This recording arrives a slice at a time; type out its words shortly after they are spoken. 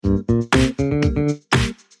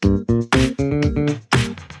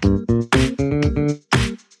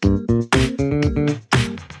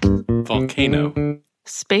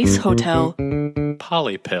hotel.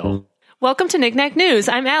 Polypill. Welcome to Knick-Knack News.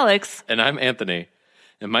 I'm Alex. And I'm Anthony.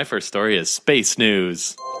 And my first story is space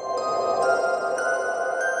news.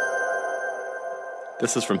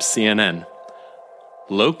 This is from CNN.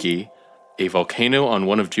 Loki, a volcano on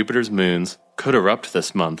one of Jupiter's moons, could erupt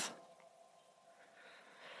this month.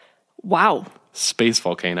 Wow. Space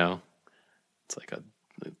volcano. It's like a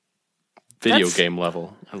video game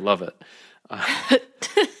level. I love it.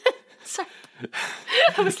 Sorry.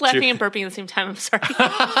 I was laughing and burping at the same time. I'm sorry.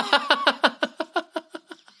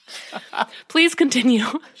 Please continue.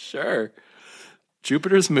 Sure.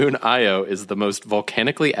 Jupiter's moon Io is the most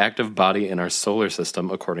volcanically active body in our solar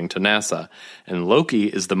system, according to NASA. And Loki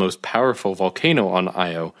is the most powerful volcano on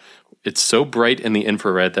Io. It's so bright in the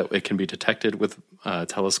infrared that it can be detected with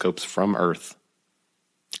telescopes from Earth.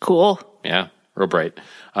 Cool. Yeah, real bright.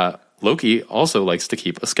 Loki also likes to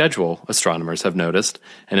keep a schedule, astronomers have noticed,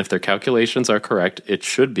 and if their calculations are correct, it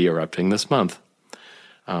should be erupting this month.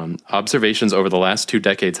 Observations over the last 2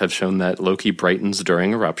 decades have shown that Loki brightens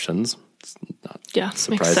during eruptions. It's not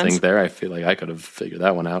surprising there. I feel like I could have figured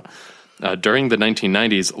that one out. During the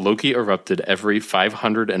 1990s, Loki erupted every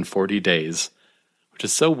 540 days, which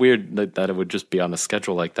is so weird that it would just be on a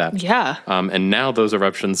schedule like that. Yeah. And now those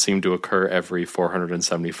eruptions seem to occur every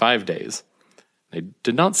 475 days. They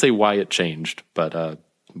did not say why it changed, but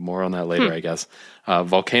more on that later, I guess.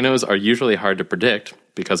 Volcanoes are usually hard to predict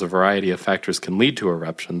because a variety of factors can lead to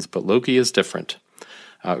eruptions, but Loki is different.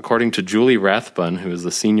 According to Julie Rathbun, who is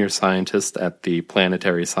the senior scientist at the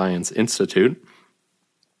Planetary Science Institute,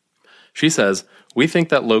 she says, "We think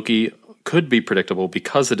that Loki could be predictable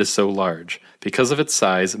because it is so large. Because of its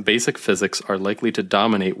size, basic physics are likely to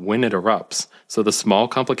dominate when it erupts, so the small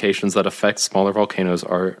complications that affect smaller volcanoes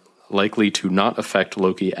are likely to not affect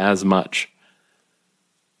Loki as much."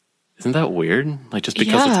 Isn't that weird? Like, just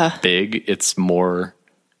because it's big, it's more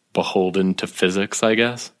beholden to physics, I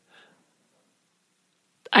guess?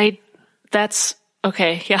 That's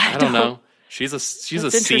okay. Yeah, I don't know. She's a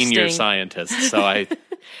senior scientist, so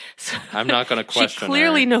I'm not going to question her. She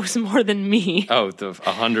clearly knows more than me. Oh,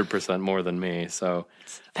 100% more than me. So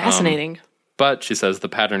it's fascinating. But she says the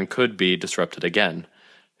pattern could be disrupted again.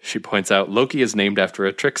 She points out Loki is named after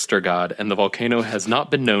a trickster god, and the volcano has not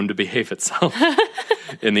been known to behave itself.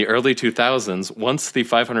 In the early 2000s, once the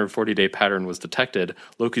 540-day pattern was detected,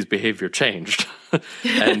 Loki's behavior changed,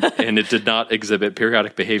 and it did not exhibit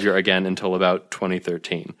periodic behavior again until about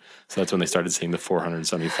 2013. So that's when they started seeing the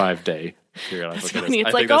 475-day periodic. That's funny.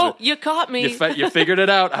 It's like, oh, you caught me. You figured it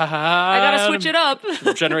out. I gotta switch it up.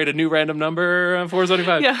 Generate a new random number,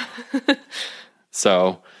 475. Yeah.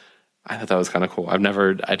 So I thought that was kind of cool.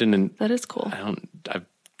 That is cool.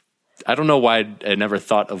 I don't know why I never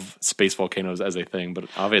thought of space volcanoes as a thing, but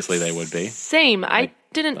obviously they would be. Same. I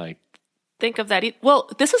didn't think of that. Well,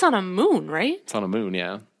 this is on a moon, right? It's on a moon,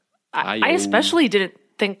 yeah. I especially didn't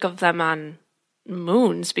think of them on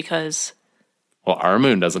moons because... Well, our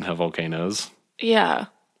moon doesn't have volcanoes. Yeah.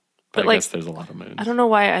 But I guess there's a lot of moons. I don't know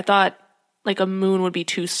why I thought like a moon would be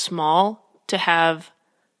too small to have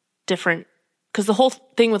different... Because the whole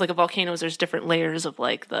thing with like a volcano is there's different layers of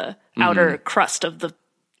like the outer crust of the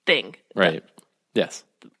thing. Right. Yes.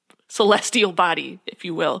 Celestial body, if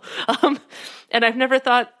you will. And I've never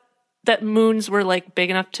thought that moons were like big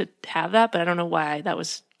enough to have that, but I don't know why that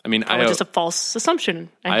was just a false assumption.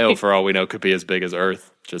 Io, for all we know, could be as big as Earth,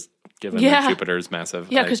 just given that Jupiter's massive.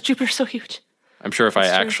 Yeah, because Jupiter's so huge. I'm sure if I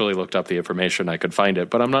actually looked up the information, I could find it,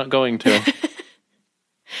 but I'm not going to.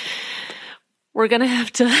 We're going to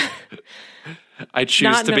have to... I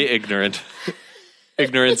choose to be ignorant.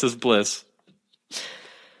 Ignorance is bliss.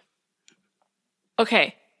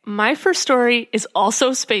 Okay, my first story is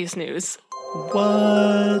also space news.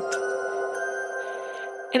 What?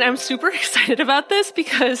 And I'm super excited about this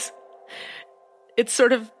because it's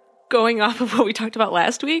sort of going off of what we talked about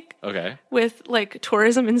last week. Okay. With like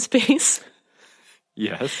tourism in space.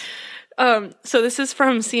 Yes. So this is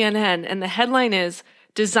from CNN, and the headline is,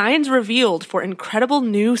 "Designs revealed for incredible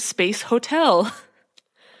new space hotel."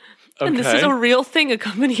 Okay. And this is a real thing a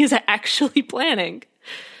company is actually planning.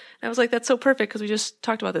 And I was like, that's so perfect because we just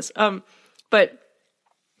talked about this. But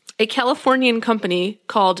a Californian company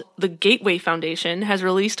called the Gateway Foundation has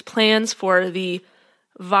released plans for the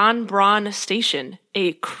Von Braun Station,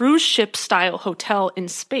 a cruise ship-style hotel in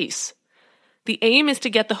space. The aim is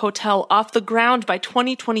to get the hotel off the ground by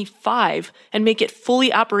 2025 and make it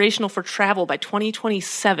fully operational for travel by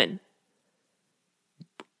 2027.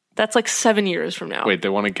 That's like 7 years from now. Wait, they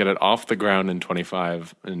want to get it off the ground in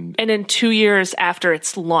 25 and in 2 years after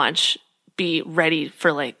its launch, be ready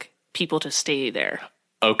for like people to stay there.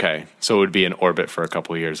 Okay, so it would be in orbit for a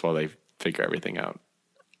couple of years while they figure everything out.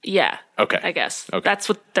 Yeah. Okay. I guess. Okay. That's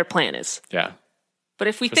what their plan is. Yeah. But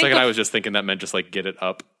if we For a think second, I was just thinking that meant just like get it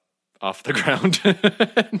up off the ground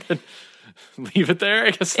and then leave it there,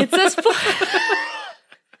 I guess. it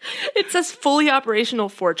says fully operational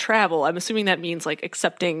for travel. I'm assuming that means like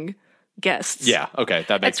accepting guests. Yeah, okay.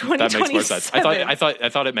 That makes more sense. I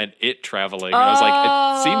thought it meant it traveling. I was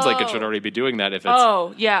like, it seems like it should already be doing that if it's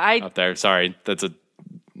up there. Sorry. That's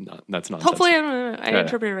nonsense. Hopefully I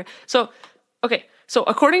interpreted it right. So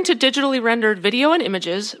according to digitally rendered video and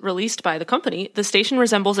images released by the company, the station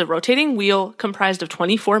resembles a rotating wheel comprised of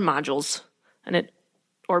 24 modules, and it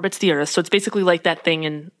orbits the Earth. So it's basically like that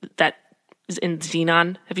thing that is in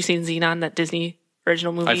Xenon. Have you seen Xenon, that Disney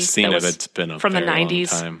original movie? I've seen it. It's been from the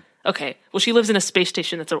 90s. Long time. Okay. Well, she lives in a space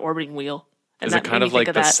station that's an orbiting wheel. Is it kind of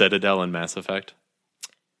like the Citadel in Mass Effect?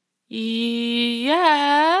 Yeah,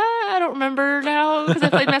 I don't remember now because I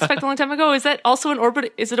played Mass Effect a long time ago. Is that also an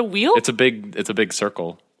orbit? Is it a wheel? It's a big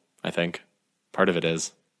circle, I think. Part of it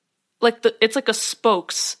is. It's like a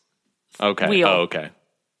spokes wheel. Oh, okay.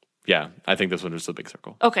 Yeah, I think this one is a big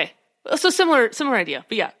circle. Okay. So similar idea,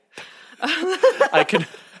 but yeah.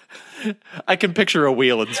 I can picture a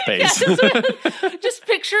wheel in space. Yeah, just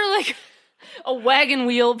picture like a wagon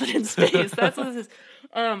wheel, but in space. That's what this is.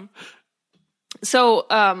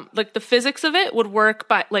 Like the physics of it would work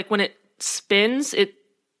by like when it spins, it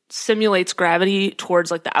simulates gravity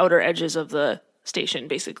towards like the outer edges of the station,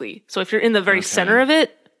 basically. So if you're in the very center of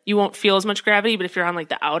it, you won't feel as much gravity, but if you're on like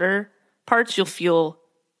the outer parts, you'll feel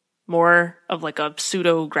more of like a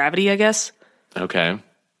pseudo gravity, I guess. Okay.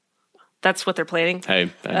 That's what they're planning.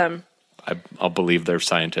 Hey, I'll believe they're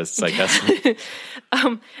scientists, I guess.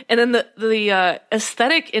 And then the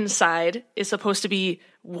aesthetic inside is supposed to be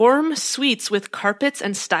warm suites with carpets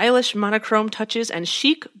and stylish monochrome touches and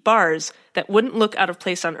chic bars that wouldn't look out of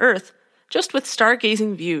place on Earth, just with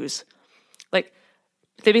stargazing views. Like,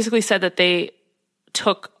 they basically said that they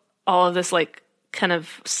took all of this, like, kind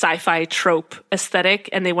of sci-fi trope aesthetic,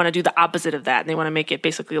 and they want to do the opposite of that, and they want to make it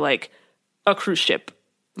basically like a cruise ship.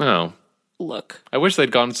 Oh. Look. I wish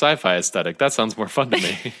they'd gone sci-fi aesthetic. That sounds more fun to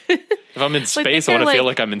me. If I'm in space, I want to feel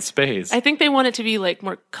like I'm in space. I think they want it to be like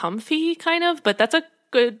more comfy, kind of, but that's a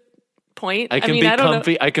good point. I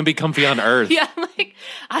can be comfy on Earth. Yeah, like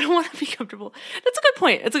I don't want to be comfortable. That's a good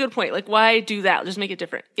point. It's a good point. Like, why do that? Just make it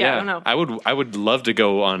different. Yeah, I don't know. I would love to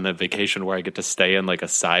go on a vacation where I get to stay in like a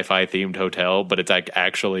sci-fi themed hotel, but it's like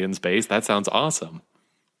actually in space. That sounds awesome.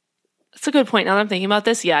 That's a good point. Now that I'm thinking about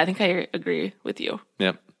this, yeah, I think I agree with you.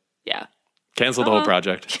 Yep. Yeah. Cancel the whole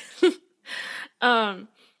project.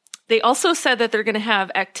 They also said that they're going to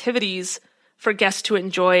have activities for guests to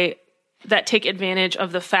enjoy that take advantage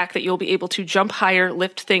of the fact that you'll be able to jump higher,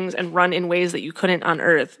 lift things, and run in ways that you couldn't on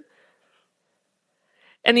Earth.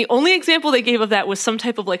 And the only example they gave of that was some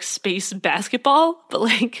type of like space basketball, but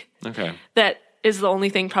like that is the only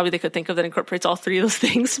thing probably they could think of that incorporates all three of those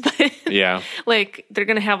things. But yeah, like they're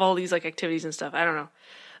going to have all these like activities and stuff. I don't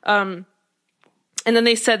know. And then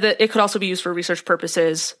they said that it could also be used for research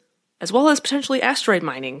purposes, as well as potentially asteroid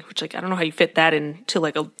mining, which like I don't know how you fit that into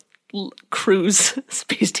like a cruise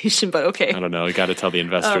space station, but okay. I don't know. You got to tell the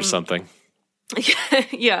investors something.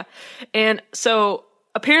 Yeah. And so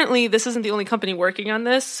apparently this isn't the only company working on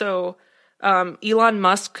this. So Elon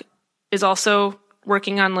Musk is also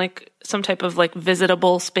working on like some type of like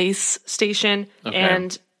visitable space station. Okay.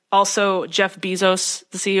 And also Jeff Bezos,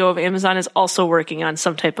 the CEO of Amazon, is also working on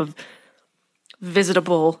some type of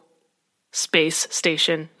visitable space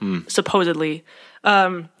station, supposedly.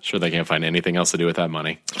 Sure they can't find anything else to do with that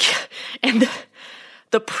money. And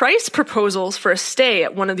the price proposals for a stay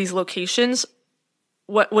at one of these locations,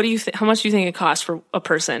 what do you think? How much do you think it costs for a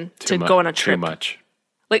person to go on a trip? Too much.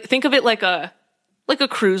 Like, think of it like a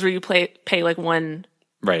cruise where you pay like one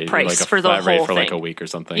price like a for the whole rate for thing. like a week or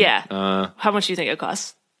something. Yeah. How much do you think it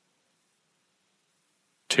costs?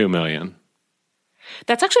 $2 million.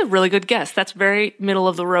 That's actually a really good guess. That's very middle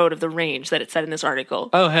of the road of the range that it said in this article.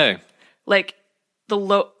 Oh, hey. Like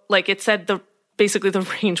it said basically the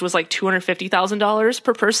range was like $250,000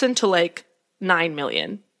 per person to like $9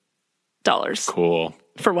 million. Cool.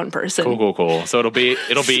 For one person. Cool. So it'll be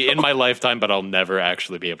in my lifetime, but I'll never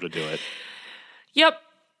actually be able to do it. Yep.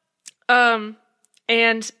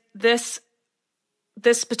 And this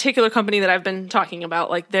particular company that I've been talking about,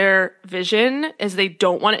 like their vision is they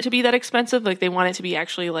don't want it to be that expensive. Like they want it to be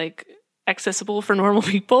actually like accessible for normal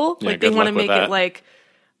people. Yeah, like they want to make it like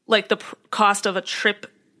the cost of a trip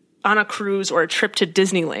on a cruise or a trip to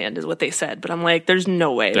Disneyland is what they said. But I'm like, there's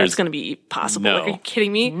no way that's going to be possible. No. Like, are you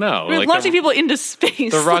kidding me? No. We're launching people into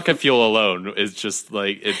space. The rocket fuel alone is just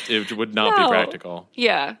like, it would not be practical.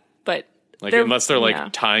 Yeah. But Like, unless they're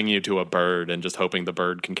like tying you to a bird and just hoping the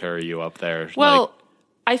bird can carry you up there. Well, like,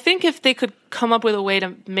 I think if they could come up with a way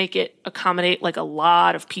to make it accommodate like a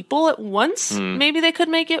lot of people at once, maybe they could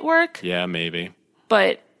make it work. Yeah, maybe.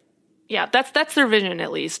 But yeah, that's their vision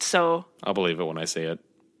at least. So I'll believe it when I see it,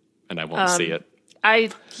 and I won't see it.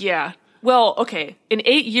 Well, okay. In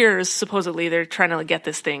 8 years, supposedly they're trying to get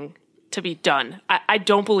this thing to be done. I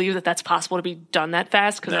don't believe that that's possible to be done that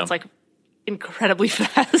fast because that's like incredibly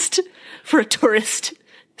fast for a tourist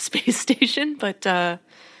space station. But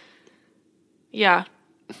yeah.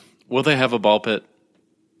 Will they have a ball pit?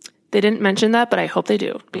 They didn't mention that, but I hope they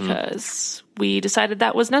do because we decided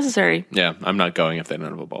that was necessary. Yeah, I'm not going if they don't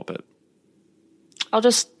have a ball pit. I'll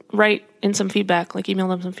just write in some feedback, like email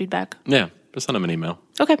them some feedback. Yeah, just send them an email.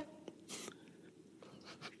 Okay.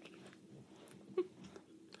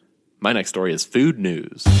 My next story is food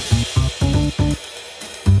news.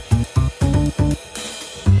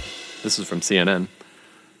 This is from CNN.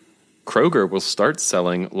 Kroger will start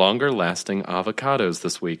selling longer-lasting avocados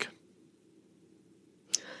this week.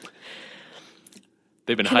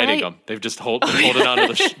 They've been hiding them. They've just been holding on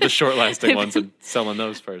to the short-lasting ones and selling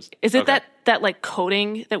those first. Is it that like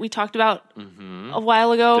coating that we talked about a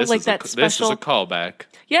while ago? Special? This is a callback.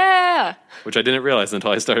 Yeah. Which I didn't realize until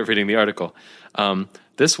I started reading the article.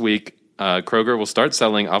 This week, Kroger will start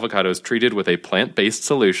selling avocados treated with a plant-based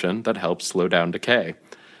solution that helps slow down decay.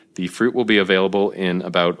 The fruit will be available in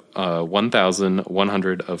about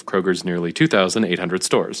 1,100 of Kroger's nearly 2,800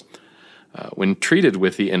 stores. When treated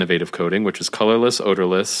with the innovative coating, which is colorless,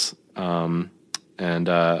 odorless, and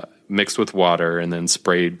mixed with water and then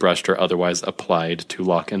sprayed, brushed, or otherwise applied to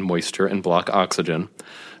lock in moisture and block oxygen,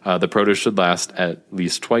 the produce should last at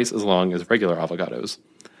least twice as long as regular avocados.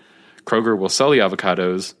 Kroger will sell the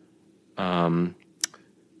avocados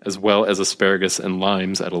as well as asparagus and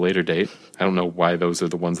limes at a later date. I don't know why those are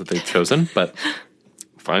the ones that they've chosen, but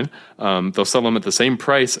fine. They'll sell them at the same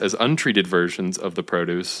price as untreated versions of the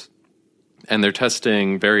produce, and they're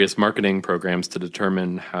testing various marketing programs to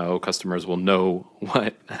determine how customers will know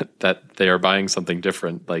that they are buying something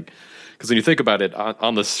different. Like, because when you think about it,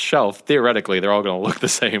 on the shelf, theoretically, they're all going to look the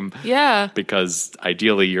same. Yeah. Because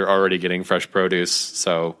ideally, you're already getting fresh produce,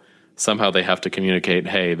 so somehow they have to communicate,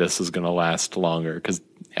 hey, this is going to last longer. Because,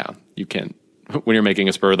 you can't. When you're making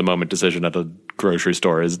a spur-of-the-moment decision at a grocery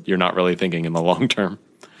store, you're not really thinking in the long term,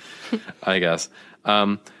 I guess.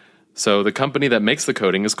 So the company that makes the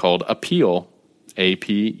coating is called Apeel,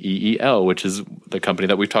 A-P-E-E-L, which is the company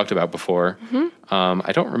that we've talked about before. Mm-hmm.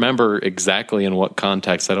 I don't remember exactly in what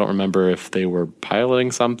context. I don't remember if they were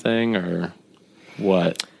piloting something or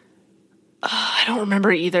what. I don't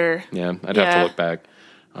remember either. Yeah, I'd have to look back,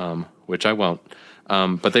 which I won't.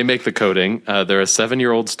 But they make the coating. They're a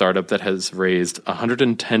 7-year-old startup that has raised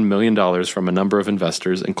 $110 million from a number of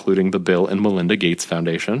investors, including the Bill and Melinda Gates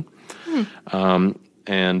Foundation.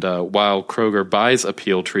 And while Kroger buys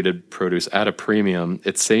Apeel-treated produce at a premium,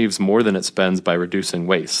 it saves more than it spends by reducing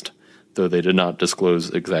waste, though they did not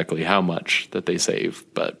disclose exactly how much that they save.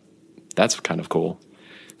 But that's kind of cool.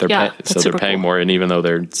 They're paying more, and even though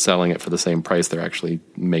they're selling it for the same price, they're actually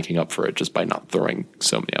making up for it just by not throwing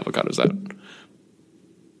so many avocados out.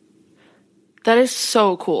 That is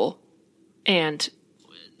so cool. And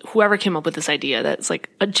whoever came up with this idea, that's like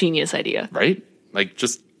a genius idea. Right? Like,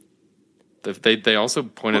 just... They also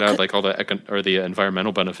pointed out like all the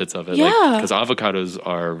environmental benefits of it, because avocados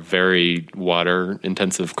are very water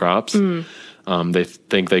intensive crops. They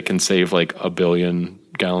think they can save like 1 billion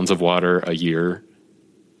gallons of water a year.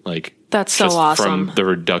 Like, that's so awesome. From the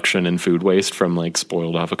reduction in food waste from like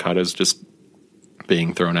spoiled avocados just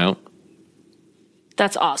being thrown out.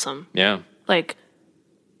 That's awesome. Yeah. Like,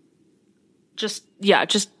 just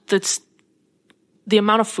that's. The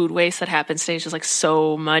amount of food waste that happens today is just like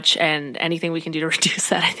so much, and anything we can do to reduce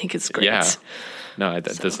that, I think is great. Yeah. No,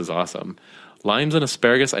 this is awesome. Limes and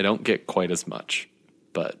asparagus, I don't get quite as much,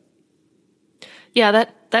 but... Yeah,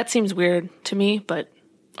 that seems weird to me, but...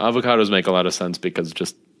 Avocados make a lot of sense because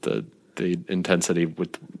just the intensity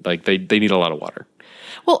with, like, they need a lot of water.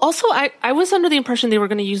 Well, also, I was under the impression they were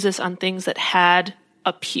going to use this on things that had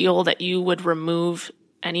a peel that you would remove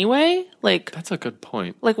anyway. Like, that's a good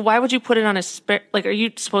point. Like, why would you put it on like, are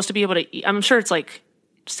you supposed to be able to eat? I'm sure it's like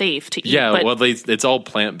safe to eat. Yeah, well, it's all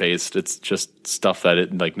plant-based. It's just stuff that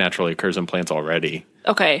it like naturally occurs in plants already.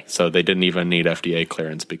 Okay. So they didn't even need FDA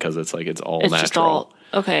clearance because it's like it's all natural. Just all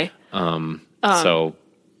okay. So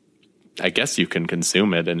I guess you can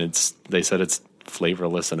consume it, and they said it's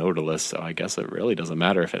flavorless and odorless, so I guess it really doesn't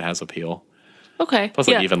matter if it has a peel. Okay. Plus,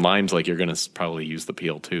 like even limes, like you're going to probably use the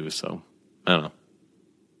peel too. So I don't know.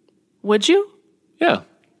 Would you? Yeah.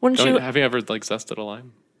 Wouldn't you? Have you ever like zested a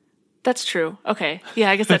lime? That's true. Okay. Yeah,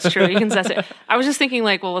 I guess that's true. You can zest it. I was just thinking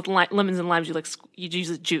like, well, with lemons and limes, you use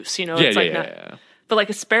the juice, you know? Yeah, it's like yeah. But like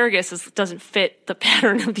asparagus doesn't fit the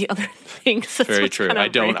pattern of the other things. That's very true. I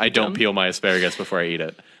don't peel my asparagus before I eat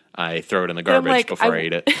it. I throw it in the garbage before I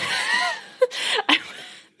eat it.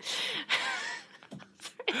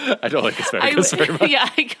 I don't like asparagus very much. Yeah,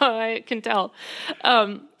 I can tell.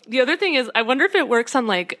 The other thing is, I wonder if it works on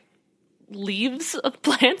like leaves of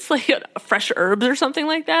plants, like fresh herbs or something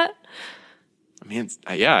like that. I mean,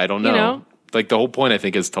 I don't know. You know? Like the whole point, I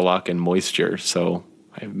think, is to lock in moisture. So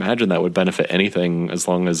I imagine that would benefit anything as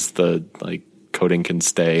long as the like coating can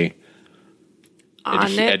stay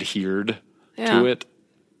adhered to it.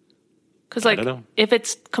 Because like if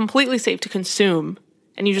it's completely safe to consume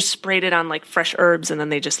and you just sprayed it on like fresh herbs and then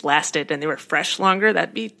they just lasted and they were fresh longer,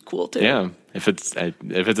 that'd be cool too. Yeah, if it's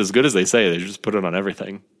as good as they say, they just put it on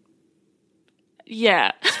everything.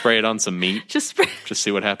 Yeah. Spray it on some meat. Just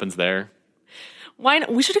see what happens there. Why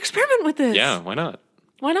not? We should experiment with this. Yeah, why not?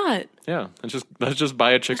 Why not? Yeah, let's just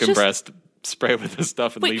buy a chicken breast, spray it with this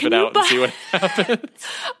stuff, and leave it out and see what happens.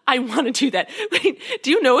 I want to do that. Wait,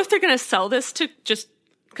 do you know if they're going to sell this to just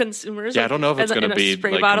consumers? Yeah, I don't know if it's going to be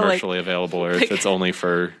like commercially available or if it's only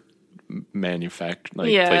for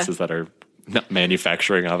places that are not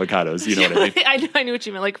manufacturing avocados. You know what I mean? I knew what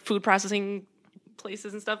you meant, like food processing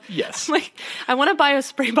places and stuff. Yes. Like, I want to buy a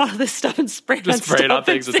spray bottle of this stuff and spray it on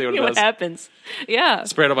things and see what happens. Yeah.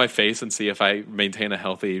 Spray it on my face and see if I maintain a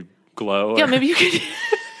healthy glow. Yeah, maybe you could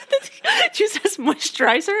use as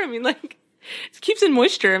moisturizer. I mean, like, it keeps in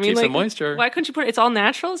moisture. I mean, keeps like, in moisture. Why couldn't you put it? It's all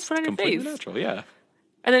natural. Just put it on your face. Completely natural, yeah.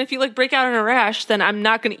 And then if you like break out in a rash, then I'm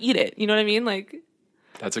not going to eat it. You know what I mean? Like,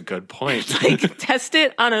 that's a good point. Like, test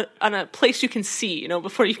it on a place you can see, you know,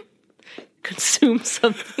 before you consume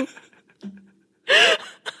something.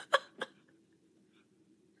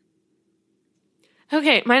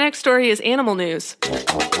 Okay, my next story is animal news.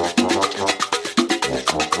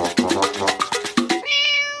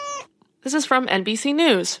 This is from NBC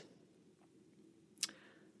News.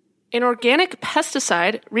 An organic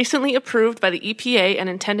pesticide recently approved by the EPA and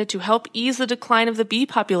intended to help ease the decline of the bee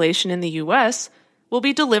population in the U.S. will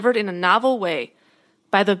be delivered in a novel way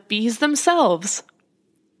by the bees themselves.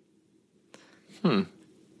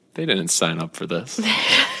 They didn't sign up for this.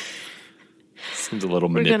 Seems a little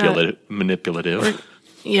manipulative.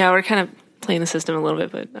 We're kind of playing the system a little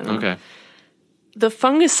bit, but I don't know. Okay. The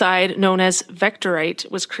fungicide known as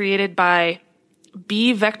Vectorite was created by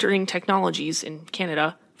Bee Vectoring Technologies in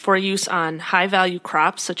Canada for use on high-value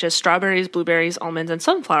crops such as strawberries, blueberries, almonds, and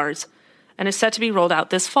sunflowers, and is set to be rolled out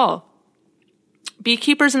this fall.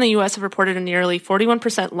 Beekeepers in the U.S. have reported a nearly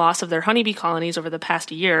 41% loss of their honeybee colonies over the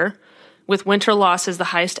past year, with winter losses the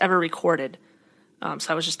highest ever recorded. So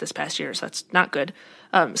that was just this past year, so that's not good.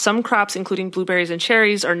 Some crops, including blueberries and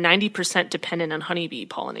cherries, are 90% dependent on honeybee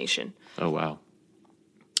pollination. Oh, wow.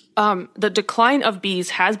 The decline of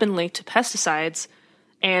bees has been linked to pesticides,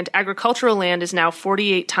 and agricultural land is now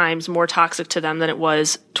 48 times more toxic to them than it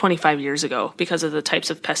was 25 years ago because of the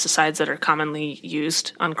types of pesticides that are commonly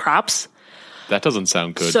used on crops. That doesn't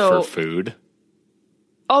sound good for food.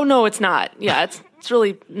 Oh, no, it's not. Yeah, it's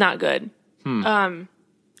really not good.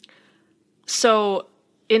 So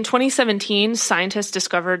in 2017, scientists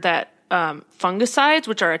discovered that fungicides,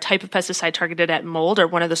 which are a type of pesticide targeted at mold, are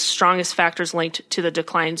one of the strongest factors linked to the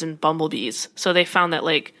declines in bumblebees. So they found that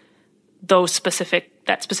like that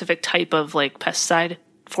specific type of like pesticide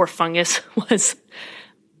for fungus was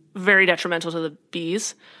very detrimental to the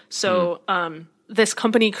bees. So this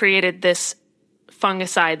company created this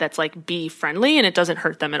fungicide that's like bee friendly and it doesn't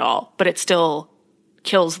hurt them at all, but it still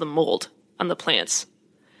kills the mold on the plants.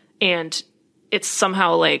 And it's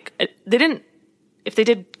somehow like if they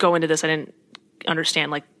did go into this, I didn't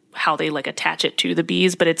understand like how they like attach it to the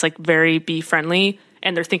bees, but it's like very bee friendly,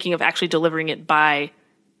 and they're thinking of actually delivering it by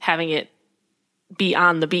having it be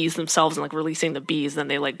on the bees themselves and like releasing the bees. Then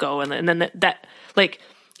they like go and then that like,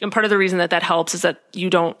 and part of the reason that helps is that you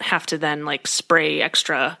don't have to then like spray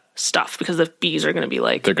extra stuff because the bees are going to be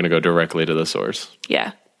like, they're going to go directly to the source.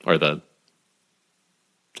 Yeah. Or the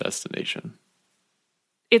destination.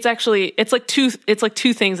 It's like two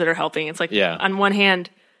things that are helping. It's like, on one hand,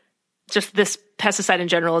 just this pesticide in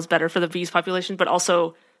general is better for the bees population, but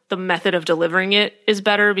also the method of delivering it is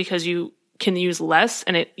better because you can use less,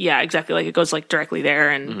 and exactly, like it goes like directly there,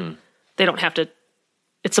 and they don't have to,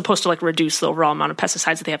 it's supposed to like reduce the overall amount of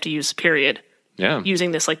pesticides that they have to use, period. Yeah.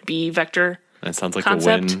 Using this like bee vector that sounds like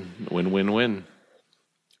concept. a win-win-win.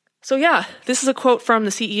 So this is a quote from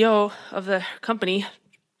the CEO of the company.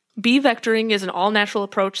 Bee vectoring is an all-natural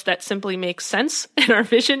approach that simply makes sense, and our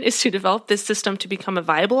vision is to develop this system to become a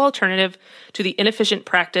viable alternative to the inefficient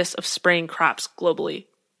practice of spraying crops globally.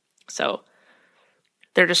 So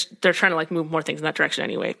they're trying to like move more things in that direction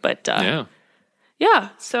anyway. But yeah.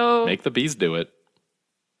 So make the bees do it.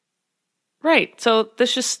 Right. So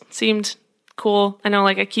this just seemed cool. I know,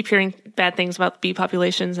 like, I keep hearing bad things about bee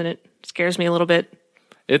populations, and it scares me a little bit.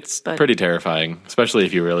 It's pretty terrifying, especially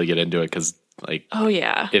if you really get into it, because, like, oh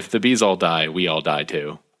yeah, if the bees all die, we all die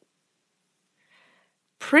too.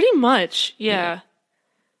 Pretty much, yeah.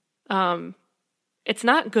 It's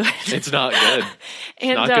not good. It's not good.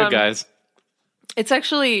 And, not good, guys. It's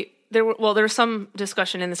actually there was some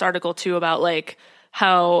discussion in this article too about like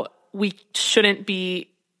how we shouldn't be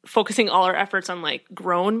focusing all our efforts on like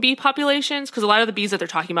grown bee populations, because a lot of the bees that they're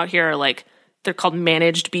talking about here are like, they're called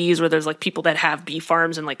managed bees, where there's like people that have bee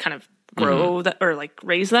farms and like kind of grow that or like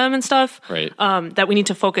raise them and stuff. Right. That we need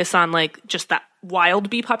to focus on like just that wild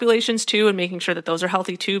bee populations too, and making sure that those are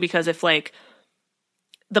healthy too, because if like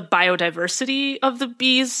the biodiversity of the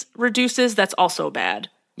bees reduces, that's also bad.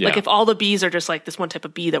 Yeah. Like if all the bees are just like this one type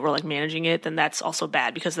of bee that we're like managing it, then that's also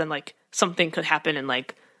bad, because then like something could happen and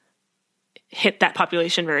like hit that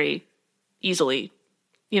population very easily.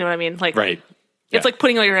 You know what I mean? Like, right. It's like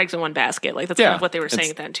putting all your eggs in one basket. Like that's kind of what they were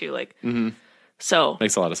saying then too. Like, so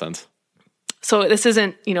makes a lot of sense. So this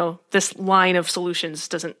isn't, this line of solutions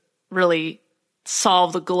doesn't really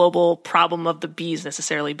solve the global problem of the bees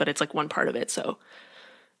necessarily, but it's like one part of it. So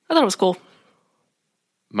I thought it was cool.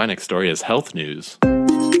 My next story is health news.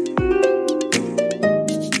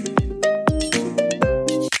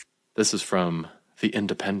 This is from The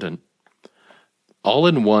Independent.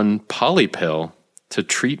 All-in-one polypill to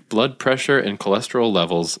treat blood pressure and cholesterol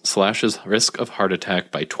levels slashes risk of heart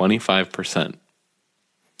attack by 25%.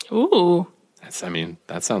 Ooh.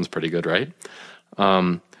 That sounds pretty good, right?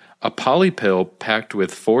 A polypill packed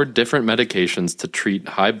with 4 different medications to treat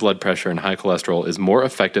high blood pressure and high cholesterol is more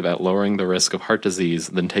effective at lowering the risk of heart disease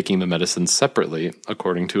than taking the medicines separately,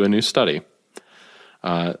 according to a new study.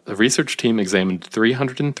 The research team examined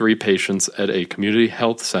 303 patients at a community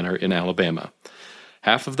health center in Alabama.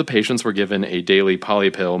 Half of the patients were given a daily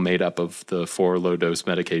polypill made up of the 4 low-dose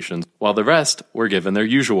medications, while the rest were given their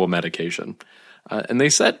usual medication. And they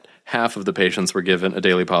said half of the patients were given a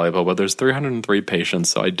daily polypill, but there's 303 patients,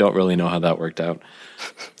 so I don't really know how that worked out.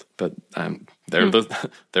 But they're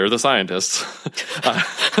the scientists.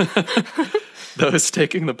 Those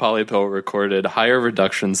taking the polypill recorded higher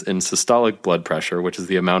reductions in systolic blood pressure, which is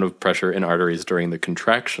the amount of pressure in arteries during the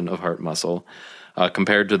contraction of heart muscle,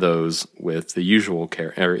 compared to those with the usual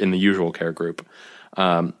care or in the usual care group.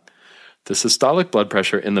 The systolic blood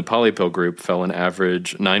pressure in the polypill group fell an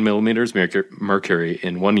average 9 millimeters mercury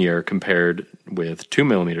in 1 year, compared with 2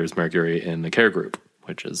 millimeters mercury in the care group,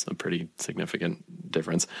 which is a pretty significant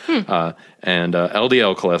difference. And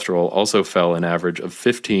LDL cholesterol also fell an average of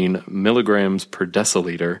 15 milligrams per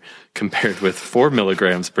deciliter, compared with 4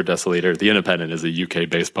 milligrams per deciliter. The Independent is a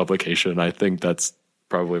UK-based publication. I think that's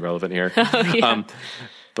probably relevant here.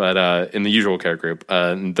 But in the usual care group,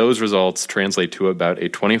 those results translate to about a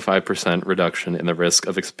 25% reduction in the risk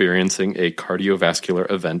of experiencing a cardiovascular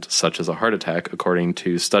event such as a heart attack, according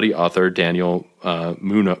to study author Daniel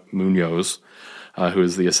Munoz, who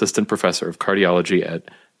is the assistant professor of cardiology at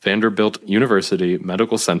Vanderbilt University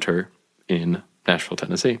Medical Center in Nashville,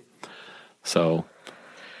 Tennessee. So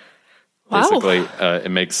basically,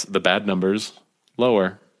 it makes the bad numbers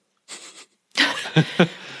lower.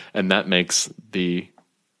 And that makes the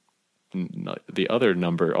other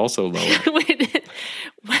number also lower.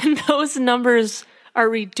 When those numbers are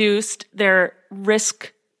reduced, their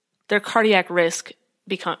cardiac risk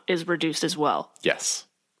is reduced as well. Yes,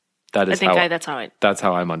 that's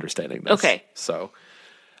how I'm understanding this. Okay, so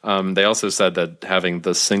they also said that having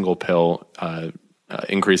the single pill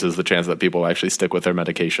increases the chance that people actually stick with their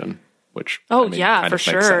medication, which for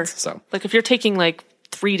sure. Sense, so, like if you're taking like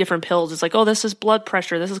 3 different pills, it's like, oh, this is blood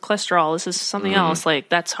pressure, this is cholesterol, this is something else. Like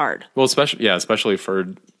that's hard. Well, especially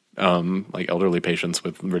for like elderly patients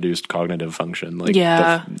with reduced cognitive function. Like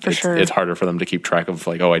for sure, it's harder for them to keep track of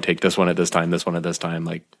like, oh, I take this one at this time, this one at this time.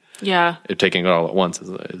 Like, if taking it all at once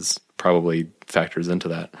is probably factors into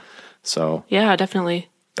that. So yeah, definitely.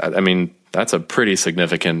 That's a pretty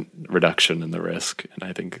significant reduction in the risk, and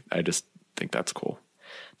I just think that's cool.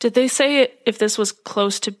 Did they say if this was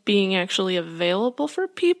close to being actually available for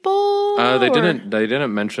people? They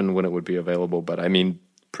didn't mention when it would be available, but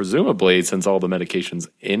presumably since all the medications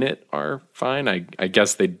in it are fine, I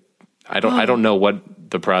guess I don't know what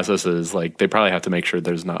the process is like. They probably have to make sure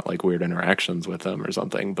there's not like weird interactions with them or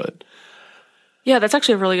something, but Yeah, that's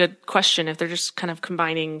actually a really good question. If they're just kind of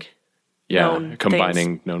combining known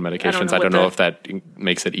medications. I don't know if that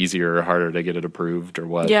makes it easier or harder to get it approved or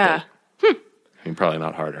what. Yeah. I mean, probably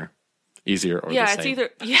not harder. Easier or the same. It's either,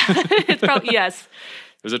 it's probably, yes.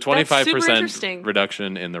 There's a 25%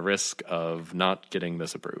 reduction in the risk of not getting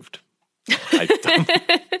this approved.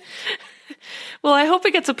 Well, I hope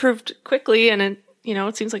it gets approved quickly, and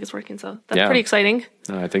it seems like it's working, so that's pretty exciting.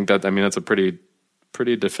 I think that's a pretty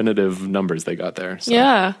definitive numbers they got there. So.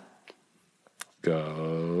 Yeah.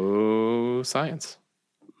 Go science.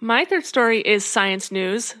 My third story is science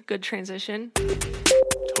news. Good transition.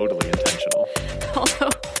 Totally intentional. Although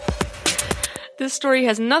this story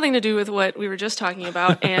has nothing to do with what we were just talking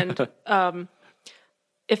about, and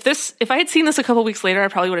if I had seen this a couple weeks later, I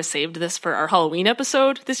probably would have saved this for our Halloween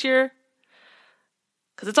episode this year.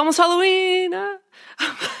 Because it's almost Halloween.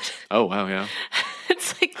 Oh, wow, yeah.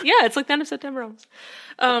 It's like the end of September almost.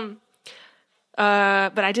 But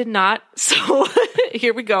I did not. So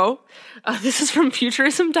here we go. This is from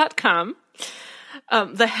futurism.com.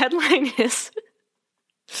 The headline is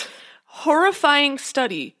Horrifying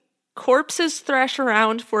Study. Corpses thrash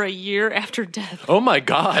around for a year after death. Oh my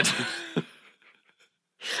God.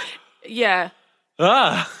 Yeah.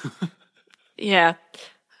 Yeah.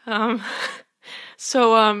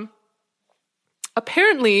 So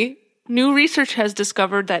apparently new research has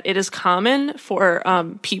discovered that it is common for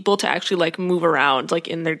people to actually move around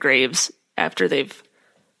in their graves after they've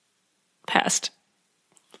passed.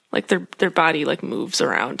 Their body moves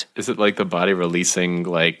around. Is it the body releasing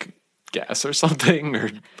gas or something,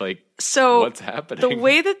 or so what's happening?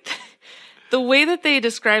 The way that they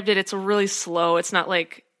described it, it's really slow. It's not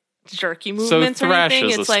jerky movements or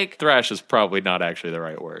anything. It's thrash is probably not actually the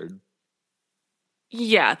right word.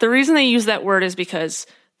 Yeah, the reason they use that word is because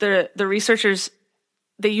the researchers,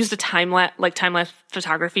 they used a time-lapse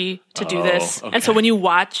photography to do this. Okay. And so when you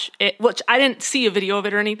watch it, which I didn't see a video of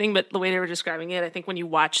it or anything, but the way they were describing it, I think when you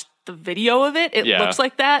watch the video of it, it looks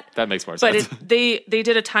like that. That makes more sense. But they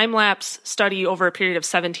did a time-lapse study over a period of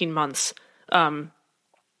 17 months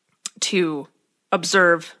to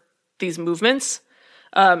observe these movements.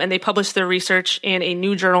 And they published their research in a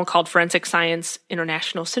new journal called Forensic Science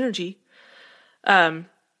International Synergy.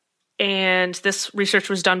 And this research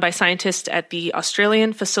was done by scientists at the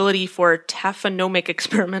Australian Facility for Taphonomic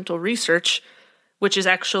Experimental Research, which is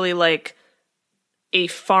actually a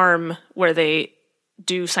farm where they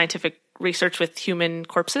do scientific research with human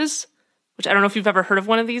corpses, which I don't know if you've ever heard of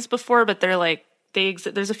one of these before, but they're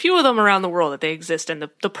there's a few of them around the world that they exist. And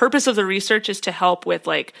the purpose of the research is to help with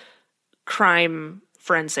crime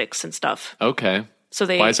forensics and stuff. Okay. So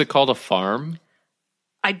why is it called a farm?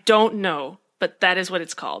 I don't know. But that is what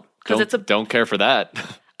it's called. Don't care for that.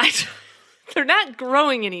 They're not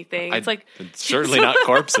growing anything. It's it's certainly not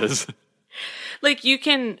corpses.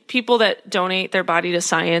 People that donate their body to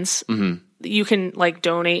science, mm-hmm. you can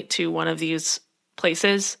donate to one of these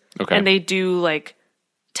places. Okay. And they do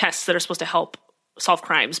tests that are supposed to help solve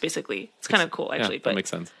crimes, basically. It's kind of cool, actually. Yeah, that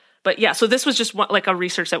makes sense. But yeah, so this was just a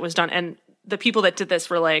research that was done. And the people that did this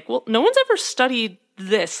were well, no one's ever studied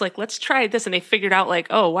this. Let's try this. And they figured out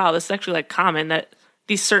oh, wow, this is actually common that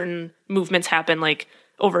these certain movements happen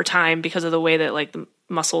over time because of the way that the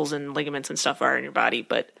muscles and ligaments and stuff are in your body.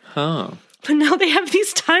 But now they have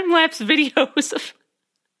these time-lapse videos of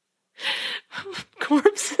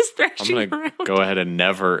corpses thrashing around. I'm gonna go ahead and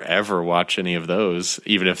never ever watch any of those,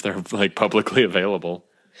 even if they're publicly available.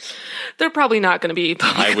 They're probably not going to be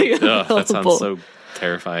publicly available. That sounds so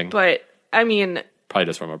terrifying. But I mean, probably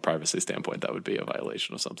just from a privacy standpoint, that would be a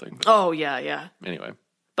violation of something. Oh yeah. Anyway,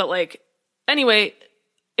 but anyway,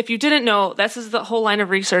 if you didn't know, this is the whole line of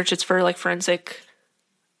research. It's for forensic,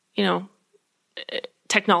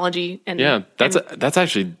 technology. And yeah, that's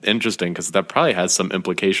actually interesting because that probably has some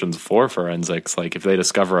implications for forensics. If they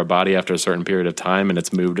discover a body after a certain period of time and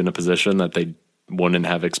it's moved in a position that they wouldn't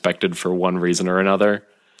have expected for one reason or another.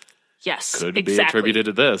 Yes, could be attributed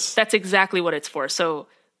to this. That's exactly what it's for. So,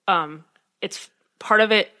 it's part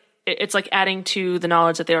of it. It's adding to the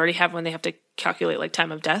knowledge that they already have when they have to calculate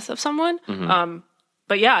time of death of someone. Mm-hmm.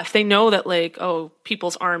 But yeah, if they know that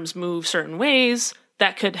people's arms move certain ways,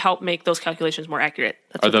 that could help make those calculations more accurate.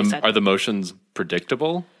 That's are the motions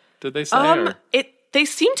predictable? Did they say? They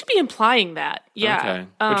seem to be implying that. Yeah. Okay.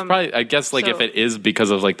 Which probably, I guess, if it is because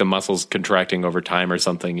of the muscles contracting over time or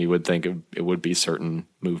something, you would think it would be certain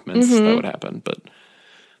movements that would happen. But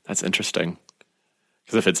that's interesting.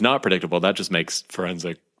 Because if it's not predictable, that just makes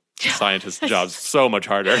forensic scientists' jobs so much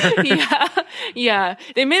harder. Yeah.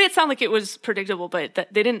 They made it sound like it was predictable, but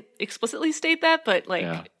they didn't explicitly state that. But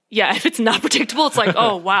if it's not predictable, it's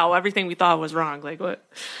oh wow, everything we thought was wrong. What?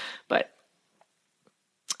 But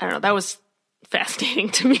I don't know. That was fascinating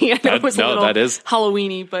to me. I know it was a little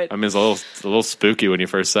Halloween-y, but I mean, it's a little spooky when you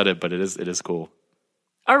first said it, but it is cool.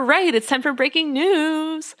 All right, it's time for breaking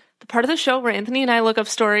news. The part of the show where Anthony and I look up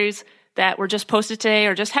stories that were just posted today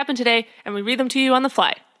or just happened today, and we read them to you on the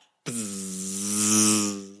fly.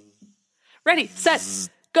 Bzzz. Ready, set,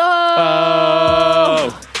 go!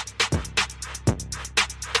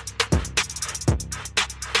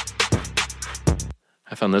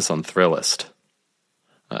 I found this on Thrillist.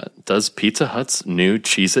 Does Pizza Hut's new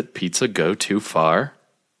Cheez-It pizza go too far?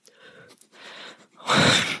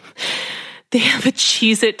 They have a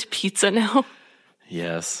Cheez-It pizza now?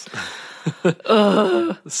 Yes.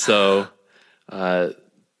 So,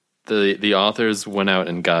 the authors went out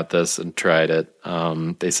and got this and tried it.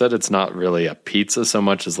 They said it's not really a pizza so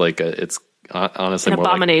much as like it's honestly an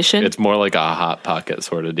abomination. It's more like a Hot Pocket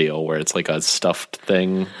sort of deal where it's like a stuffed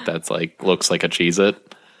thing that's like looks like a Cheez-It.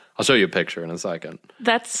 I'll show you a picture in a second.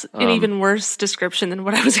 That's an even worse description than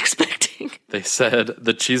what I was expecting. They said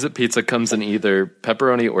the Cheez-It pizza comes in either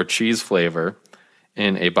pepperoni or cheese flavor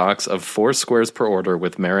in a box of 4 squares per order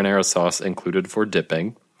with marinara sauce included for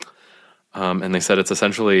dipping. And they said it's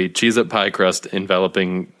essentially Cheez-It pie crust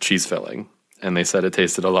enveloping cheese filling. And they said it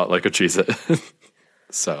tasted a lot like a Cheez-It.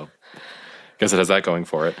 So, I guess it has that going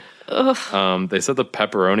for it. They said the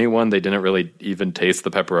pepperoni one, they didn't really even taste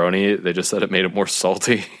the pepperoni. They just said it made it more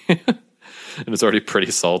salty. And it's already pretty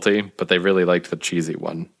salty, but they really liked the cheesy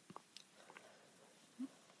one.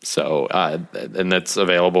 So, and that's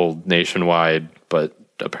available nationwide, but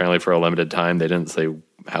apparently for a limited time. They didn't say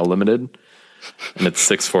how limited. And it's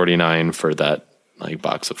 $6.49 for that like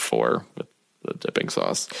box of 4 with the dipping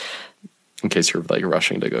sauce. In case you're like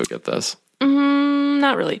rushing to go get this.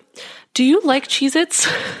 Not really. Do you like Cheez-Its?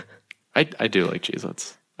 I do like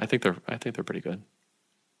Cheez-Its. I think they're pretty good.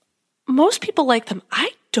 Most people like them.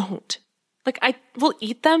 I don't. Like, I will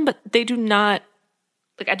eat them, but they do not.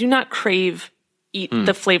 Like, I do not crave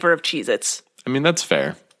the flavor of Cheez-Its. I mean, that's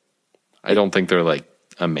fair. I don't think they're like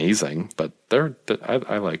amazing, but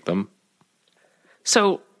I like them.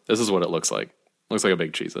 So this is what it looks like. Looks like a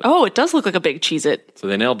big Cheez-It. Oh, it does look like a big Cheez-It. So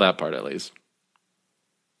they nailed that part at least.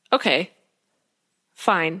 Okay.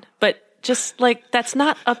 Fine. But just like, that's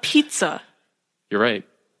not a pizza. You're right.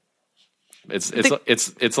 It's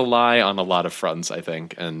a lie on a lot of fronts, I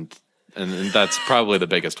think, and that's probably the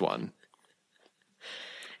biggest one.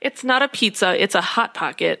 It's not a pizza, it's a Hot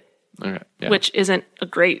Pocket. Okay, yeah. Which isn't a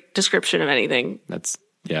great description of anything. That's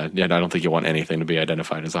yeah, I don't think you want anything to be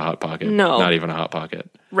identified as a Hot Pocket. No. Not even a Hot Pocket.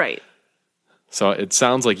 Right. So it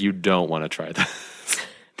sounds like you don't want to try that.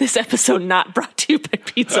 This episode not brought to you by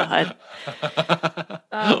Pizza Hut.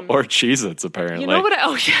 Or Cheez-Its, apparently. You know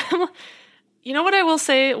what you know what I will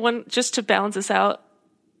say, just to balance this out?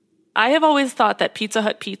 I have always thought that Pizza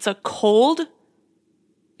Hut pizza cold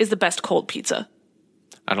is the best cold pizza.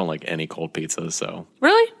 I don't like any cold pizzas, so.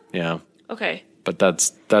 Really? Yeah. Okay. But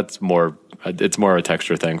that's more, it's more a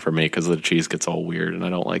texture thing for me because the cheese gets all weird and I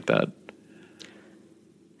don't like that.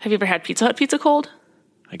 Have you ever had Pizza Hut pizza cold?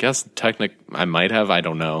 I guess I might have. I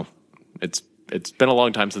don't know. It's been a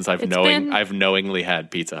long time since I've knowingly had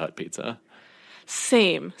Pizza Hut pizza.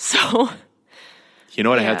 Same. So, you know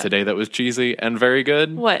what I had today that was cheesy and very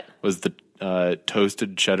good? What? Was the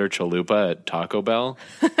toasted cheddar chalupa at Taco Bell.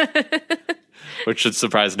 Which should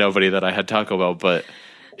surprise nobody that I had Taco Bell, but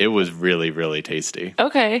it was really, really tasty.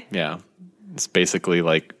 Okay. Yeah. It's basically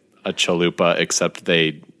like a chalupa, except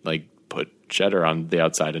they like put cheddar on the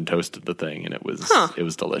outside and toasted the thing, and it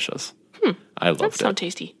was delicious. I loved it. That sounds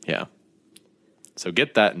tasty. Yeah. So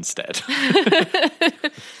get that instead.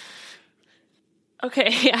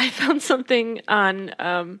 Okay, I found something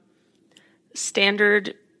on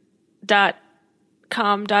standard.com.uk,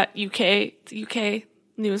 UK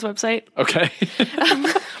news website. Okay.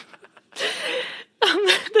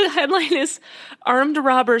 The headline is, armed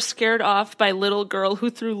robber scared off by little girl who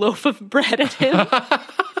threw loaf of bread at him.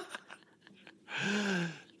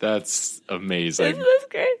 That's amazing. That's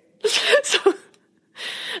great.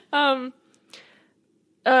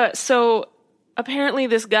 So apparently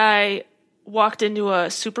this guy walked into a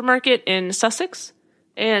supermarket in Sussex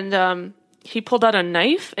and he pulled out a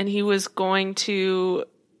knife and he was going to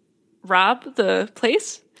rob the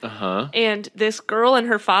place. Uh-huh. And this girl and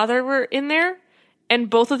her father were in there and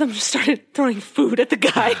both of them just started throwing food at the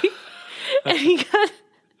guy. And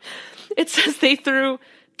it says they threw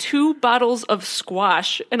 2 bottles of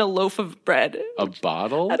squash and a loaf of bread. A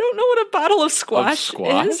bottle? I don't know what a bottle of squash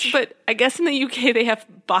is, but I guess in the UK they have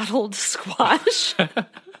bottled squash.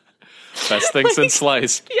 Best thing since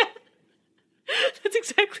sliced. Yeah. That's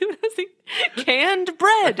exactly what I was thinking. Canned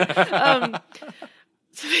bread.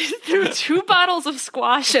 So he threw 2 bottles of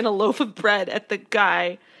squash and a loaf of bread at the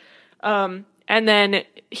guy. And then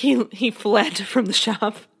he fled from the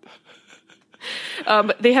shop.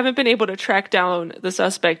 They haven't been able to track down the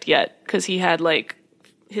suspect yet because he had like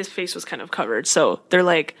his face was kind of covered. So they're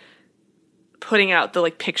like putting out the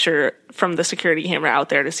like picture from the security camera out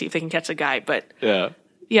there to see if they can catch the guy. But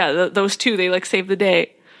those 2, they like saved the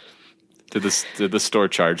day. Did the store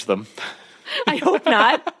charge them? I hope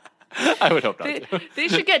not. I would hope not. They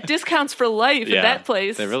should get discounts for life at that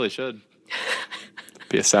place. They really should.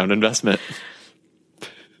 Be a sound investment.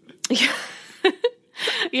 Yeah.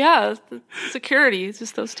 Yeah, security. It's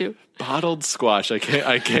just those 2. Bottled squash. I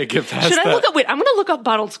can't get past that. Should I look up? Wait, I'm going to look up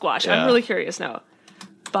bottled squash. Yeah. I'm really curious now.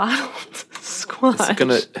 Bottled squash.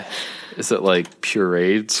 Is it like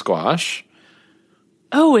pureed squash?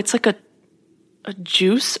 Oh, it's like a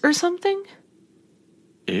juice or something?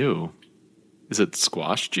 Ew. Is it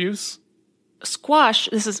squash juice? Squash,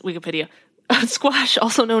 this is Wikipedia. Squash,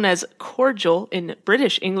 also known as cordial in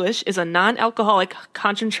British English, is a non-alcoholic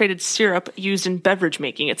concentrated syrup used in beverage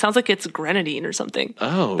making. It sounds like it's grenadine or something.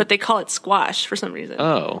 Oh. But they call it squash for some reason.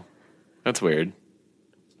 Oh. That's weird.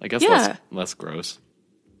 I guess less gross.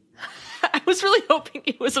 I was really hoping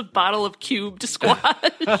it was a bottle of cubed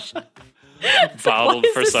squash. Bottled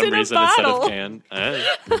for some reason instead of canned.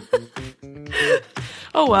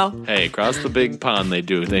 Oh, well. Hey, across the big pond, they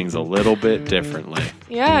do things a little bit differently.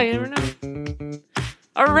 Yeah, you never know.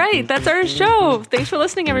 All right, that's our show. Thanks for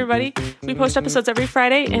listening, everybody. We post episodes every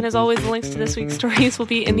Friday, and as always, the links to this week's stories will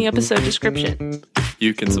be in the episode description.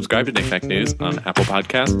 You can subscribe to Knickknack News on Apple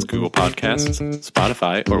Podcasts, Google Podcasts,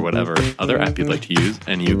 Spotify, or whatever other app you'd like to use,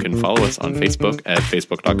 and you can follow us on Facebook at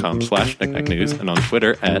facebook.com/knickknacknews and on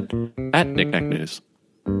Twitter at knickknacknews.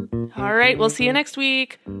 All right, we'll see you next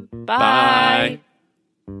week. Bye. Bye.